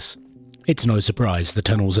sickness. It's no surprise the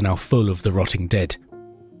tunnels are now full of the rotting dead.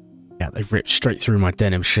 Yeah, they've ripped straight through my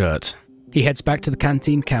denim shirt. He heads back to the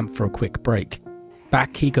canteen camp for a quick break.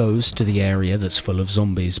 Back he goes to the area that's full of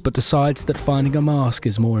zombies, but decides that finding a mask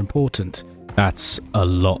is more important. That's a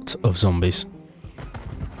lot of zombies.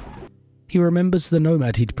 He remembers the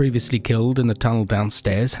nomad he'd previously killed in the tunnel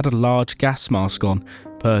downstairs had a large gas mask on,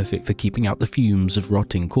 perfect for keeping out the fumes of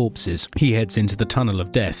rotting corpses. He heads into the tunnel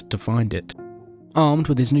of death to find it. Armed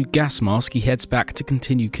with his new gas mask, he heads back to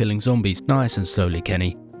continue killing zombies. Nice and slowly,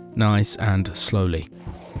 Kenny. Nice and slowly.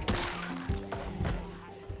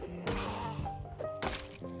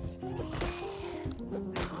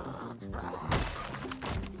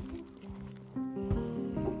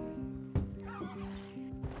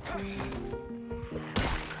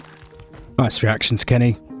 Nice reactions,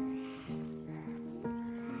 Kenny.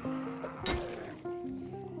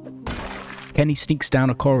 Kenny sneaks down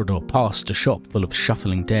a corridor past a shop full of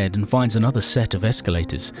shuffling dead and finds another set of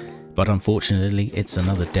escalators, but unfortunately it's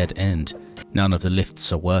another dead end. None of the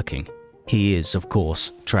lifts are working. He is, of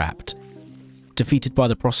course, trapped. Defeated by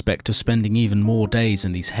the prospect of spending even more days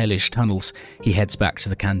in these hellish tunnels, he heads back to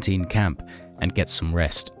the canteen camp and gets some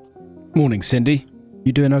rest. Morning, Cindy.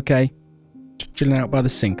 You doing okay? Just chilling out by the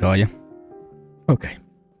sink, are you? Okay,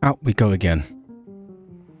 out we go again.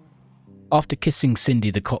 After kissing Cindy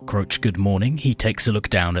the cockroach good morning, he takes a look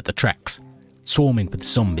down at the tracks. Swarming with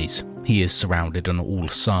zombies, he is surrounded on all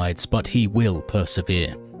sides, but he will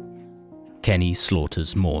persevere. Kenny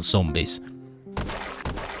slaughters more zombies.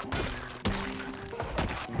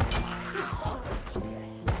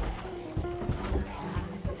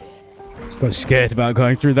 So scared about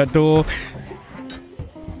going through that door.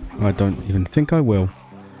 I don't even think I will.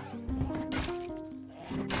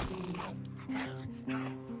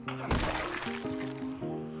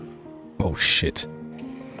 Oh shit.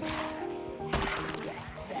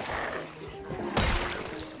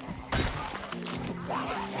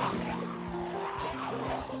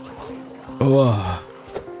 Oh.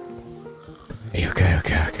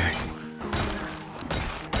 Okay.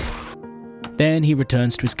 Then he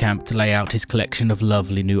returns to his camp to lay out his collection of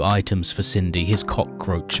lovely new items for Cindy, his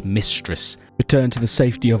cockroach mistress. Return to the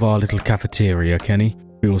safety of our little cafeteria, Kenny.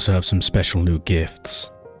 We also have some special new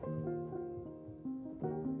gifts.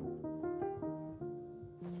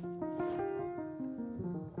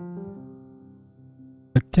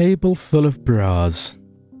 A Table full of bras.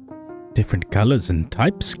 Different colours and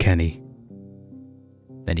types, Kenny.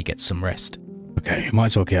 Then he gets some rest. Okay, might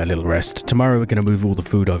as well get a little rest. Tomorrow we're going to move all the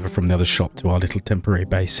food over from the other shop to our little temporary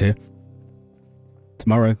base here.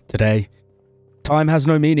 Tomorrow, today. Time has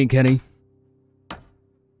no meaning, Kenny.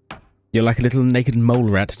 You're like a little naked mole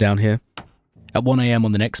rat down here. At 1 AM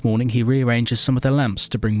on the next morning, he rearranges some of the lamps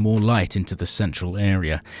to bring more light into the central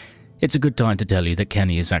area. It's a good time to tell you that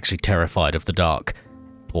Kenny is actually terrified of the dark.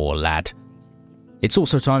 Poor lad. It's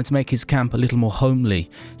also time to make his camp a little more homely,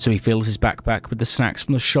 so he fills his backpack with the snacks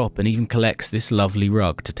from the shop and even collects this lovely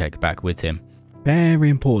rug to take back with him. Very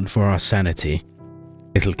important for our sanity,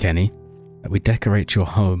 little Kenny, that we decorate your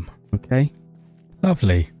home, okay?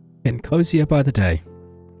 Lovely. Getting cozier by the day.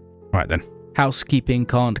 Right then. Housekeeping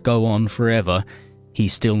can't go on forever. He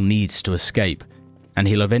still needs to escape, and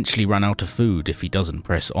he'll eventually run out of food if he doesn't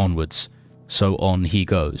press onwards. So on he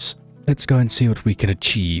goes. Let's go and see what we can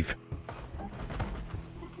achieve.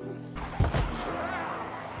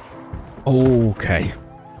 Okay.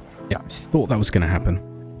 Yeah, I thought that was going to happen.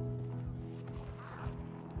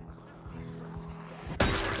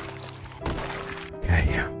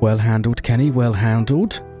 Okay, well handled, Kenny, well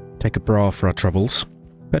handled. Take a bra for our troubles.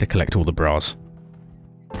 Better collect all the bras.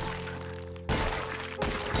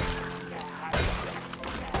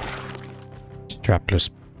 Strapless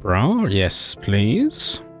bra, yes,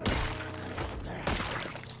 please.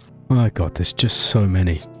 My God, there's just so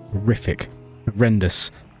many. Horrific.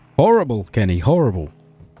 Horrendous. Horrible, Kenny, horrible.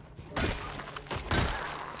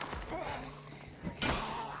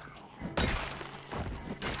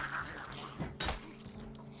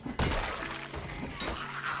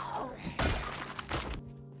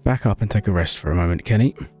 Back up and take a rest for a moment,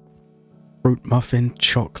 Kenny. Fruit muffin,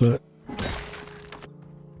 chocolate.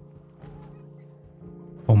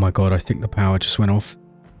 Oh my God, I think the power just went off.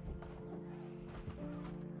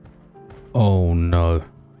 Oh no.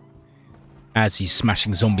 As he's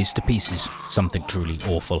smashing zombies to pieces, something truly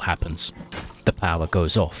awful happens. The power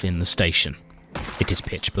goes off in the station. It is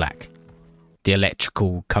pitch black. The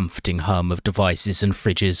electrical, comforting hum of devices and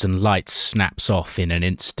fridges and lights snaps off in an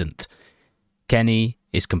instant. Kenny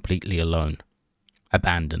is completely alone.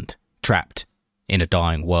 Abandoned. Trapped. In a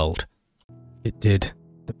dying world. It did.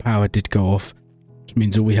 The power did go off. Which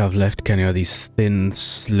means all we have left, Kenny, are these thin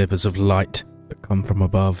slivers of light that come from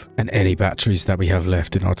above, and any batteries that we have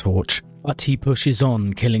left in our torch. But he pushes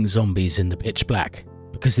on, killing zombies in the pitch black,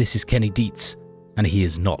 because this is Kenny Dietz, and he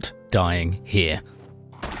is not dying here.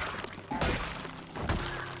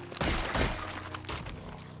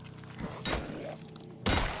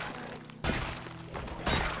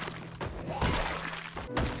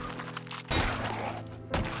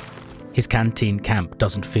 His canteen camp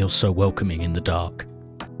doesn't feel so welcoming in the dark.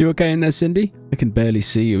 You okay in there, Cindy? I can barely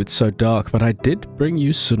see you, it's so dark, but I did bring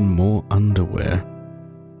you some more underwear.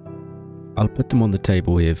 I'll put them on the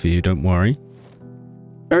table here for you, don't worry.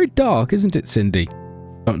 Very dark, isn't it, Cindy?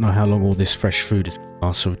 Don't know how long all this fresh food is going to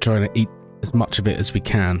last, so we're trying to eat as much of it as we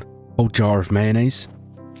can. Whole jar of mayonnaise?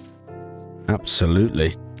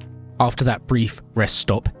 Absolutely. After that brief rest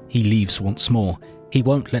stop, he leaves once more. He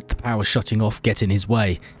won't let the power shutting off get in his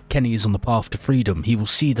way. Kenny is on the path to freedom. He will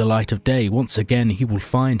see the light of day. Once again, he will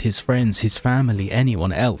find his friends, his family,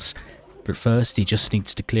 anyone else. But first, he just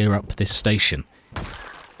needs to clear up this station.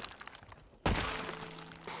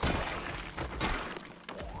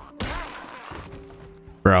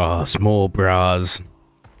 Bras, more bras.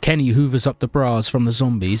 Kenny hoovers up the bras from the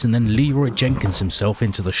zombies and then Leroy Jenkins himself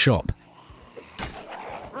into the shop.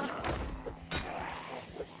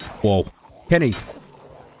 Whoa. Kenny,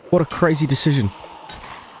 what a crazy decision.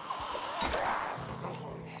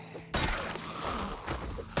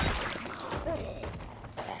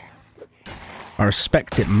 I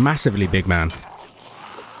respect it massively, big man.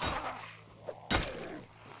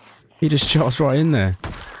 He just charged right in there.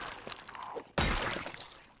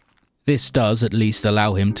 This does at least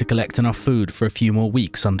allow him to collect enough food for a few more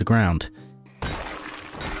weeks underground.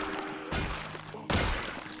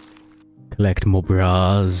 Collect more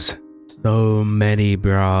bras. So many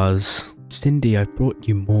bras. Cindy, I brought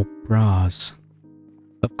you more bras.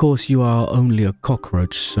 Of course, you are only a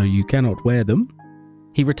cockroach, so you cannot wear them.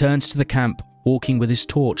 He returns to the camp, walking with his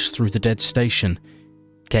torch through the dead station.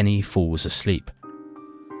 Kenny falls asleep.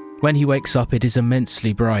 When he wakes up, it is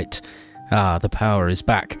immensely bright. Ah, the power is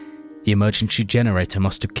back. The emergency generator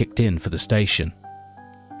must have kicked in for the station.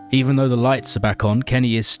 Even though the lights are back on,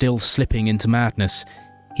 Kenny is still slipping into madness.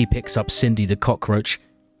 He picks up Cindy the cockroach,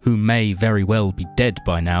 who may very well be dead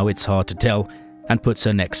by now, it's hard to tell, and puts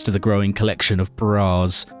her next to the growing collection of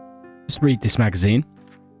bras. Just read this magazine.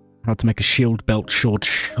 How to make a shield belt short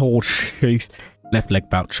sheath. Left leg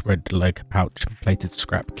pouch, red leg pouch, plated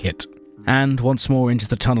scrap kit. And once more into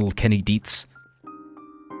the tunnel, Kenny Dietz.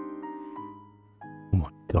 Oh my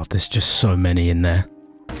god, there's just so many in there.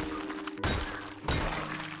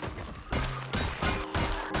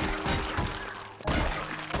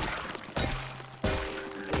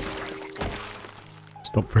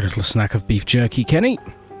 Stop for a little snack of beef jerky, Kenny.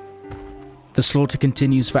 The slaughter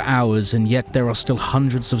continues for hours, and yet there are still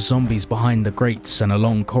hundreds of zombies behind the grates and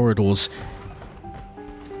along corridors.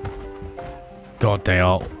 God, they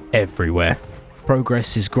are everywhere.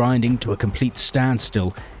 Progress is grinding to a complete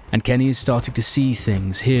standstill, and Kenny is starting to see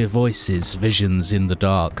things, hear voices, visions in the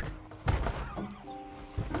dark.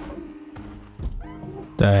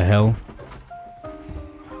 The hell?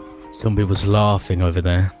 Zombie was laughing over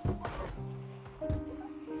there.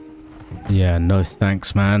 Yeah, no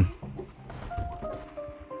thanks, man.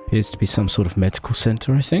 Appears to be some sort of medical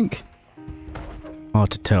center, I think. Hard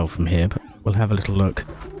to tell from here, but we'll have a little look.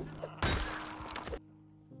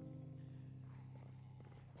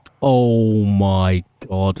 Oh my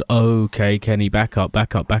god. Okay, Kenny, back up,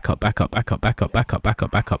 back up, back up, back up, back up, back up, back up, back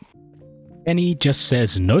up, back up. Kenny just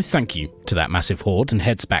says no thank you to that massive horde and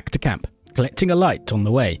heads back to camp, collecting a light on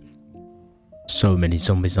the way. So many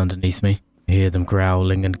zombies underneath me. I hear them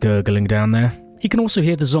growling and gurgling down there. He can also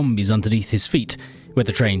hear the zombies underneath his feet, where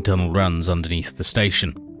the train tunnel runs underneath the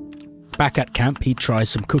station. Back at camp, he tries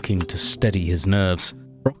some cooking to steady his nerves.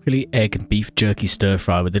 Broccoli, egg and beef jerky stir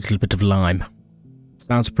fry with a little bit of lime.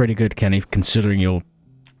 Sounds pretty good, Kenny, considering you're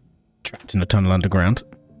trapped in a tunnel underground.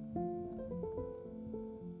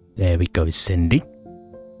 There we go, Cindy.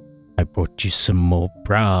 I brought you some more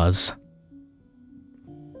bras.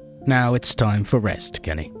 Now it's time for rest,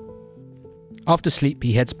 Kenny. After sleep,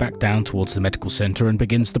 he heads back down towards the medical center and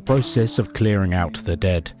begins the process of clearing out the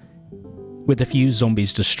dead. With a few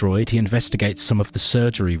zombies destroyed, he investigates some of the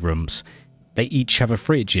surgery rooms. They each have a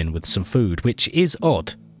fridge in with some food, which is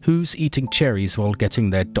odd. Who's eating cherries while getting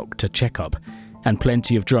their doctor checkup? And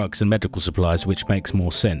plenty of drugs and medical supplies, which makes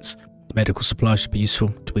more sense. Medical supplies should be useful.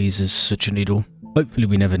 Tweezers, such a needle. Hopefully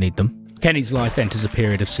we never need them. Kenny's life enters a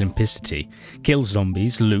period of simplicity. Kill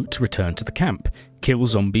zombies, loot, return to the camp. Kill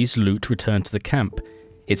zombies, loot, return to the camp.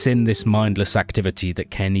 It's in this mindless activity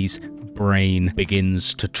that Kenny's brain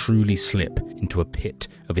begins to truly slip into a pit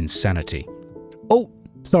of insanity. Oh,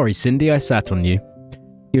 sorry Cindy, I sat on you.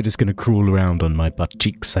 You're just gonna crawl around on my butt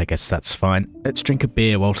cheeks, I guess that's fine. Let's drink a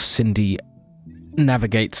beer while Cindy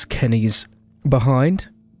navigates Kenny's behind.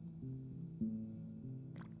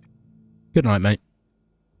 Good night, mate.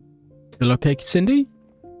 Still okay, Cindy?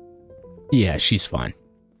 Yeah, she's fine.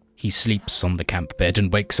 He sleeps on the camp bed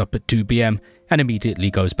and wakes up at 2 PM and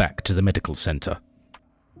immediately goes back to the medical center.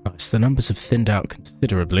 Nice, the numbers have thinned out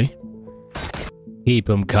considerably. Keep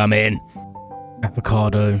them coming.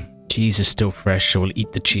 Avocado. Cheese is still fresh, so we'll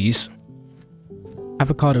eat the cheese.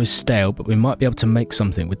 Avocado is stale, but we might be able to make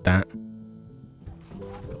something with that.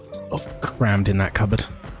 Got stuff crammed in that cupboard.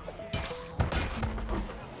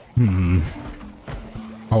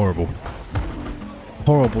 Horrible.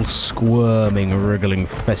 Horrible, squirming, wriggling,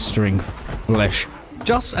 festering flesh.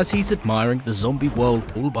 Just as he's admiring the zombie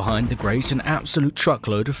whirlpool behind the grate, an absolute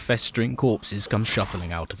truckload of festering corpses come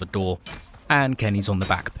shuffling out of a door. And Kenny's on the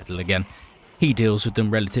back pedal again. He deals with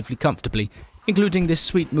them relatively comfortably, including this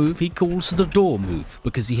sweet move he calls the door move,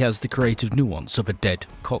 because he has the creative nuance of a dead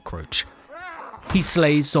cockroach. He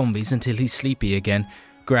slays zombies until he's sleepy again,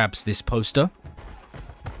 grabs this poster,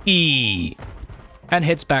 E, and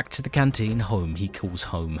heads back to the canteen. Home, he calls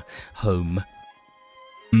home. Home.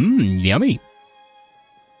 Yummy.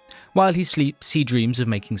 While he sleeps, he dreams of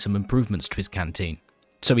making some improvements to his canteen,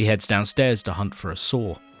 so he heads downstairs to hunt for a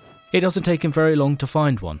saw. It doesn't take him very long to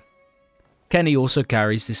find one. Kenny also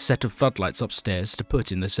carries this set of floodlights upstairs to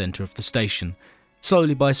put in the center of the station.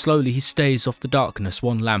 Slowly by slowly, he stays off the darkness,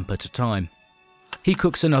 one lamp at a time. He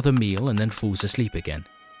cooks another meal and then falls asleep again.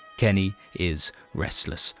 Kenny is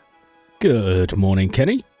restless. Good morning,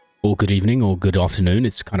 Kenny. Or good evening, or good afternoon.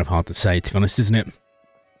 It's kind of hard to say, to be honest, isn't it?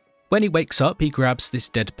 When he wakes up, he grabs this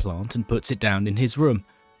dead plant and puts it down in his room.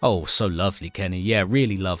 Oh, so lovely, Kenny. Yeah,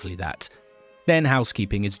 really lovely, that. Then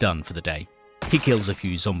housekeeping is done for the day. He kills a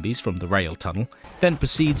few zombies from the rail tunnel, then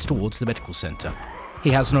proceeds towards the medical center.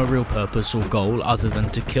 He has no real purpose or goal other than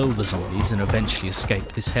to kill the zombies and eventually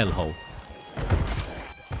escape this hellhole.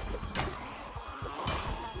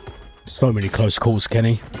 So many close calls,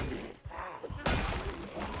 Kenny.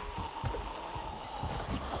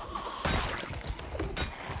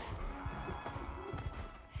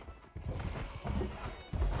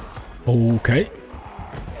 Okay.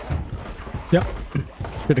 Yep.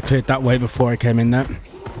 Should have cleared that way before I came in there.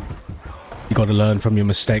 You gotta learn from your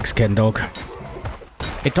mistakes, Ken Dog.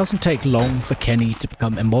 It doesn't take long for Kenny to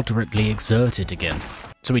become immoderately exerted again,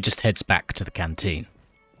 so he just heads back to the canteen.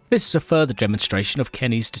 This is a further demonstration of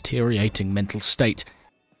Kenny's deteriorating mental state.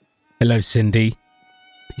 Hello, Cindy.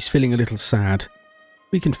 He's feeling a little sad.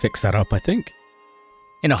 We can fix that up, I think.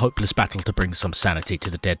 In a hopeless battle to bring some sanity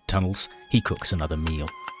to the dead tunnels, he cooks another meal.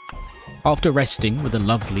 After resting with a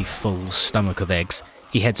lovely full stomach of eggs,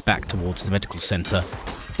 he heads back towards the medical centre,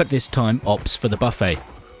 but this time opts for the buffet.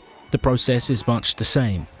 The process is much the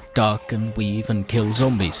same: duck and weave and kill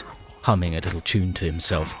zombies, humming a little tune to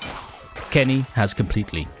himself. Kenny has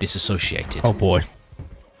completely disassociated. Oh boy.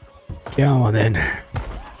 Come on then.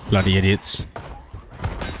 Bloody idiots.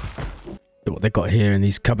 Look what they've got here in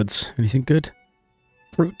these cupboards. Anything good?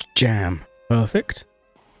 Fruit jam. Perfect.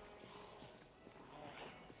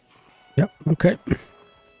 Yep, okay.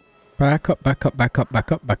 Back up, back up, back up,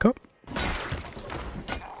 back up, back up.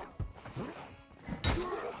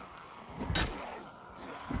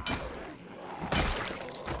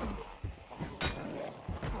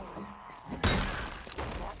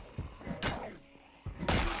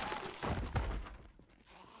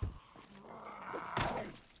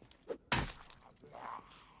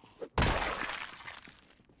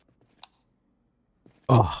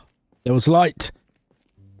 Oh, there was light.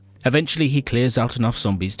 Eventually he clears out enough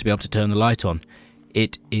zombies to be able to turn the light on.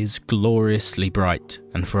 It is gloriously bright,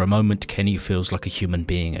 and for a moment Kenny feels like a human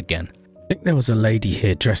being again. I think there was a lady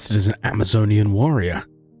here dressed as an Amazonian warrior.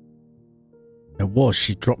 There was.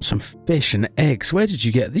 She dropped some fish and eggs. Where did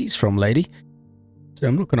you get these from, lady? So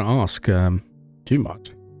I'm not going to ask too much.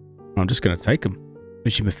 I'm just going to take them.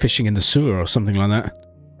 Maybe you've been fishing in the sewer or something like that.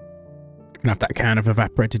 Can I have that can of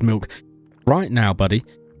evaporated milk right now, buddy,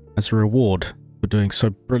 as a reward for doing so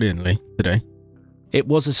brilliantly today. It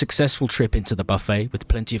was a successful trip into the buffet with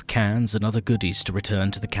plenty of cans and other goodies to return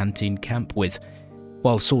to the canteen camp with.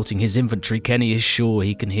 While sorting his inventory, Kenny is sure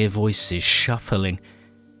he can hear voices shuffling.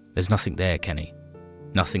 There's nothing there, Kenny.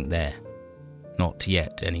 Nothing there. Not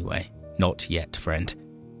yet, anyway. Not yet, friend.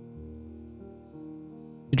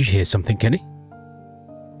 Did you hear something, Kenny?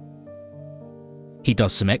 He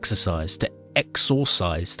does some exercise to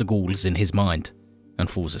exorcise the ghouls in his mind and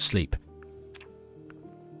falls asleep.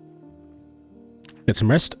 Get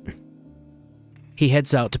some rest. He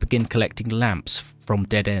heads out to begin collecting lamps from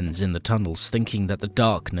dead ends in the tunnels, thinking that the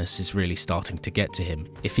darkness is really starting to get to him.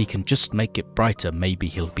 If he can just make it brighter, maybe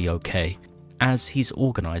he'll be okay. As he's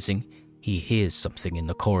organising, he hears something in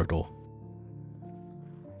the corridor.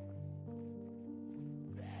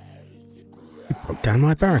 You broke down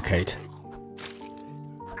my barricade.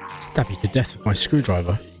 Stab you to death with my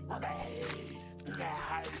screwdriver.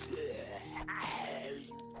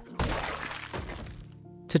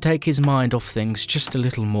 To take his mind off things just a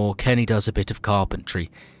little more, Kenny does a bit of carpentry,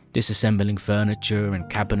 disassembling furniture and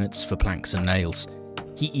cabinets for planks and nails.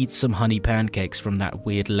 He eats some honey pancakes from that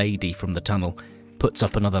weird lady from the tunnel, puts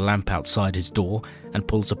up another lamp outside his door, and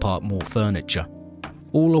pulls apart more furniture.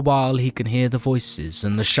 All the while he can hear the voices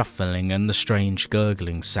and the shuffling and the strange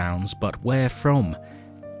gurgling sounds, but where from?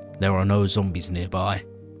 There are no zombies nearby.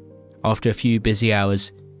 After a few busy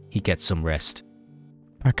hours, he gets some rest.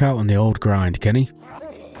 Back out on the old grind, Kenny.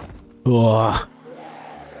 Oh.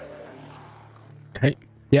 Okay.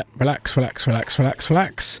 Yep. Relax, relax, relax, relax,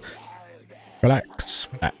 relax. Relax,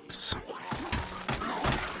 relax.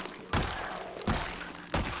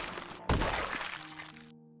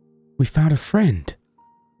 We found a friend.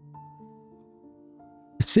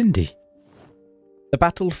 Cindy. The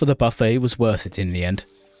battle for the buffet was worth it in the end.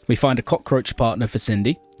 We find a cockroach partner for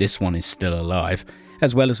Cindy, this one is still alive,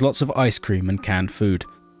 as well as lots of ice cream and canned food.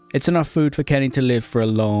 It's enough food for Kenny to live for a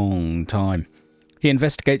long time. He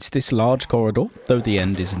investigates this large corridor, though the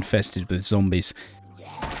end is infested with zombies.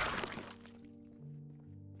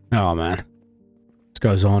 Oh man. This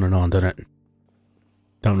goes on and on, doesn't it?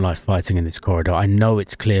 Don't like fighting in this corridor. I know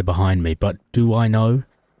it's clear behind me, but do I know?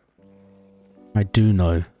 I do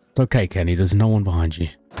know. It's okay, Kenny, there's no one behind you.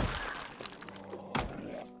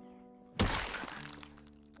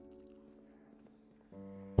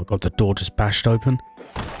 Oh god, the door just bashed open.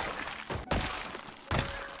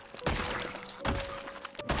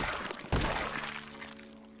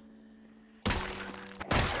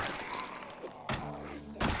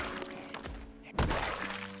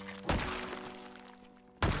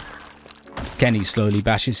 Kenny slowly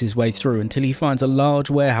bashes his way through until he finds a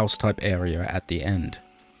large warehouse-type area at the end.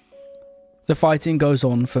 The fighting goes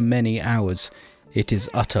on for many hours. It is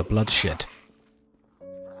utter bloodshed.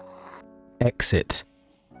 Exit.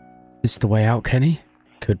 Is this the way out, Kenny?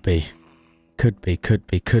 Could be. Could be, could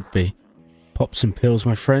be, could be. Pop some pills,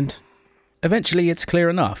 my friend. Eventually it's clear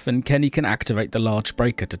enough and Kenny can activate the large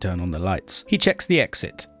breaker to turn on the lights. He checks the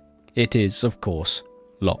exit. It is, of course,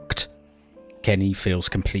 locked. Kenny feels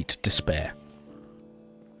complete despair.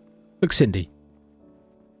 Look, Cindy.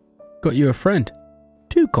 Got you a friend.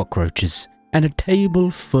 2 cockroaches and a table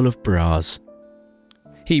full of bras.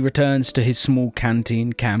 He returns to his small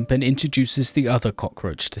canteen camp and introduces the other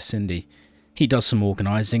cockroach to Cindy. He does some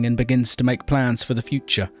organising and begins to make plans for the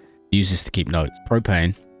future. He uses to keep notes.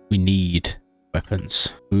 Propane. We need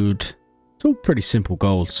weapons. Food. It's all pretty simple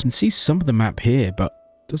goals. You can see some of the map here, but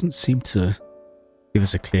doesn't seem to give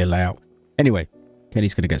us a clear layout. Anyway,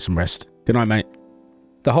 Kenny's going to get some rest. Good night, mate.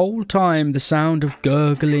 The whole time, the sound of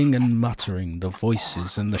gurgling and muttering, the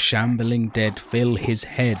voices and the shambling dead fill his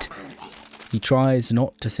head. He tries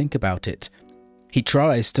not to think about it. He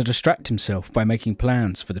tries to distract himself by making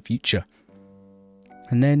plans for the future.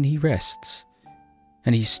 And then he rests,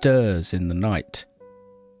 and he stirs in the night.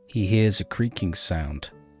 He hears a creaking sound,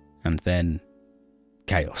 and then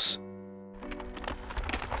chaos.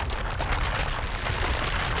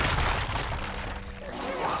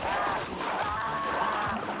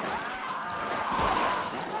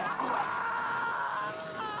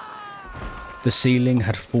 The ceiling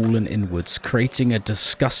had fallen inwards, creating a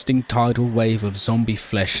disgusting tidal wave of zombie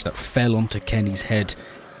flesh that fell onto Kenny's head.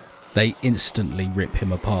 They instantly rip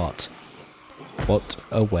him apart. What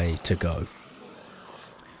a way to go.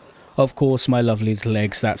 Of course, my lovely little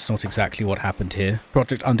eggs, that's not exactly what happened here.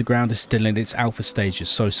 Project Undeground is still in its alpha stages,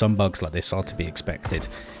 so some bugs like this are to be expected.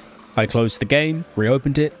 I closed the game,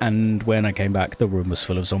 reopened it, and when I came back, the room was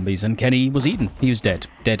full of zombies, and Kenny was eaten. He was dead.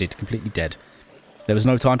 Deaded. Completely dead. There was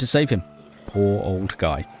no time to save him. Poor old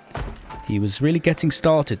guy. He was really getting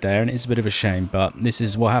started there, and it's a bit of a shame, but this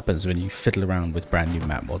is what happens when you fiddle around with brand new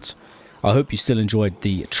map mods. I hope you still enjoyed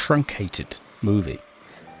the truncated movie.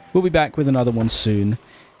 We'll be back with another one soon.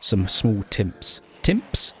 Some small tips and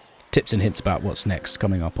hints about what's next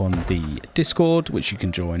coming up on the Discord, which you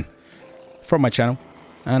can join from my channel,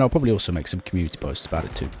 and I'll probably also make some community posts about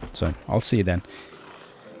it too. So I'll see you then.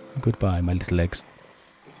 Goodbye, my little eggs.